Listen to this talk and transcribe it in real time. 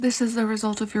This is the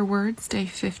result of your words, day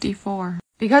 54.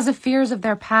 Because of fears of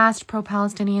their past,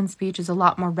 pro-Palestinian speech is a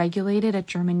lot more regulated at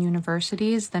German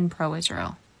universities than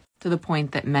pro-Israel, to the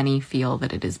point that many feel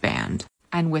that it is banned.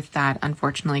 And with that,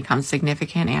 unfortunately, comes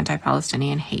significant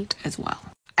anti-Palestinian hate as well.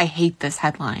 I hate this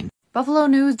headline. Buffalo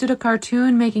News did a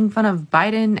cartoon making fun of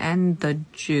Biden and the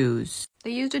Jews.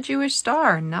 They used a Jewish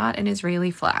star, not an Israeli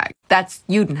flag. That's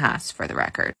Judenhass, for the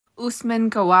record.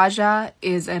 Usman Khawaja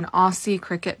is an Aussie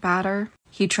cricket batter.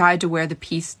 He tried to wear the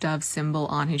peace dove symbol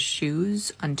on his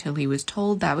shoes until he was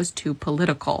told that was too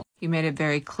political. He made it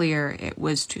very clear it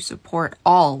was to support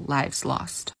all lives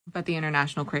lost. But the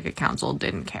International Cricket Council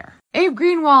didn't care. Abe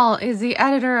Greenwald is the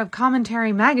editor of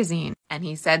Commentary magazine, and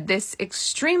he said this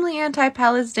extremely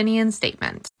anti-Palestinian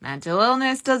statement. Mental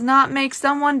illness does not make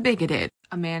someone bigoted.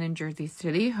 A man in Jersey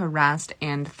City harassed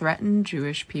and threatened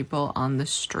Jewish people on the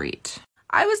street.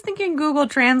 I was thinking Google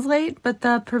Translate, but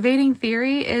the pervading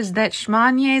theory is that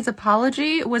Shmanye's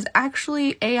apology was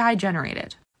actually AI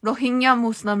generated. Rohingya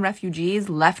Muslim refugees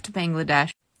left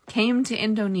Bangladesh, came to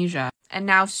Indonesia, and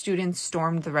now students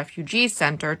stormed the refugee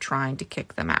center trying to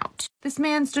kick them out. This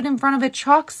man stood in front of a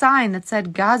chalk sign that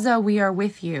said, "Gaza, we are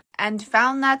with you," and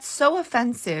found that so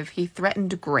offensive he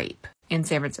threatened grape in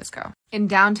San Francisco. In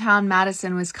downtown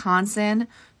Madison, Wisconsin,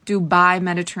 Dubai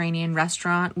Mediterranean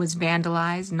restaurant was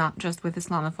vandalized not just with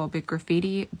Islamophobic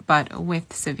graffiti, but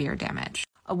with severe damage.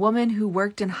 A woman who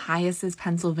worked in Hayes's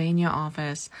Pennsylvania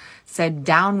office said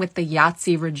down with the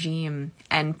Yahtzee regime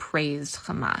and praised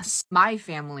Hamas. My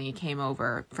family came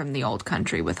over from the old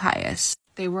country with Hayes.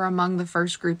 They were among the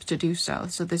first groups to do so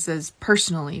this is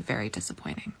personally very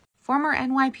disappointing. Former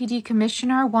NYPD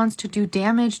commissioner wants to do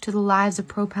damage to the lives of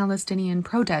pro-Palestinian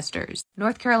protesters.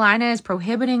 North Carolina is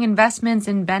prohibiting investments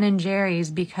in Ben & Jerry's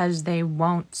because they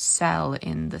won't sell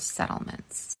in the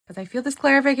settlements. Because I feel this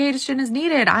clarification is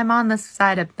needed. I'm on the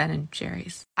side of Ben &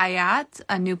 Jerry's. Ayat,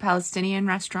 a new Palestinian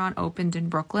restaurant, opened in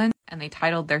Brooklyn, and they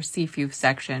titled their seafood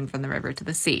section "From the River to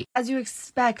the Sea." As you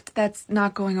expect, that's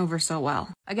not going over so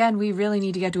well. Again, we really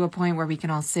need to get to a point where we can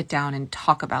all sit down and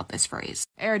talk about this phrase.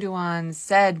 Erdogan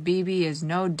said Bibi is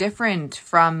no different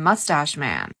from Mustache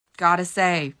Man. Gotta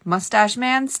say, Mustache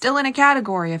Man's still in a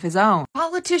category of his own.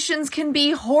 Politicians can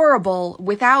be horrible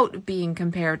without being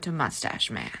compared to Mustache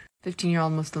Man.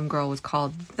 15-year-old Muslim girl was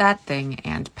called that thing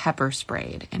and pepper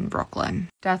sprayed in Brooklyn.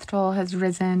 Death toll has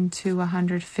risen to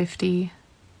 150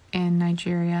 in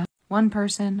Nigeria. One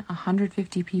person,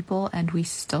 150 people, and we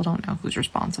still don't know who's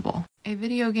responsible. A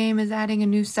video game is adding a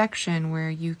new section where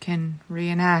you can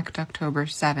reenact October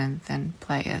 7th and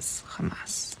play as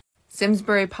Hamas.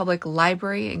 Simsbury Public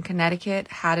Library in Connecticut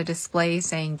had a display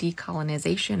saying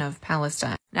decolonization of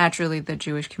Palestine. Naturally, the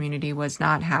Jewish community was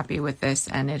not happy with this,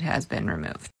 and it has been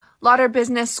removed. Lauder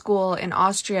Business School in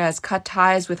Austria has cut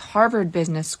ties with Harvard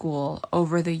Business School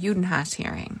over the Judenhass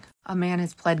hearing. A man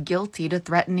has pled guilty to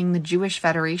threatening the Jewish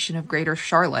Federation of Greater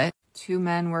Charlotte. 2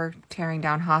 men were tearing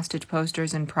down hostage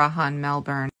posters in Praha and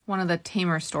Melbourne. One of the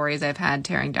tamer stories I've had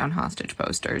tearing down hostage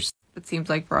posters. It seems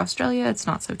like for Australia, it's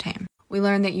not so tame. We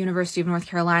learned that University of North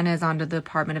Carolina is under the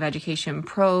Department of Education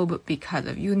probe because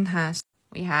of Judenhass.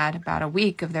 We had about a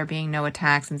week of there being no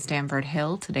attacks in Stamford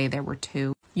Hill. Today there were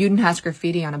 2. Judenhass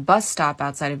graffiti on a bus stop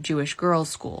outside of Jewish girls'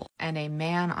 school. And a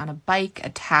man on a bike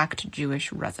attacked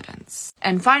Jewish residents.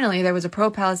 And finally, there was a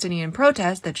pro-Palestinian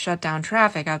protest that shut down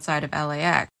traffic outside of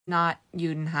LAX. Not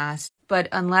Judenhass. But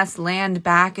unless land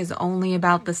back is only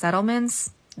about the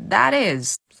settlements, that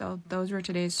is. So those were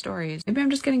today's stories. Maybe I'm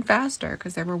just getting faster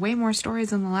because there were way more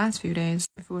stories in the last few days.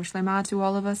 Refuah Shlema to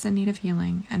all of us in need of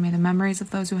healing, and may the memories of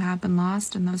those who have been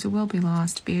lost and those who will be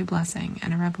lost be a blessing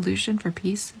and a revolution for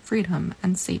peace, freedom,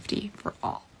 and safety for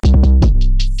all.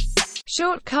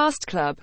 Shortcast Club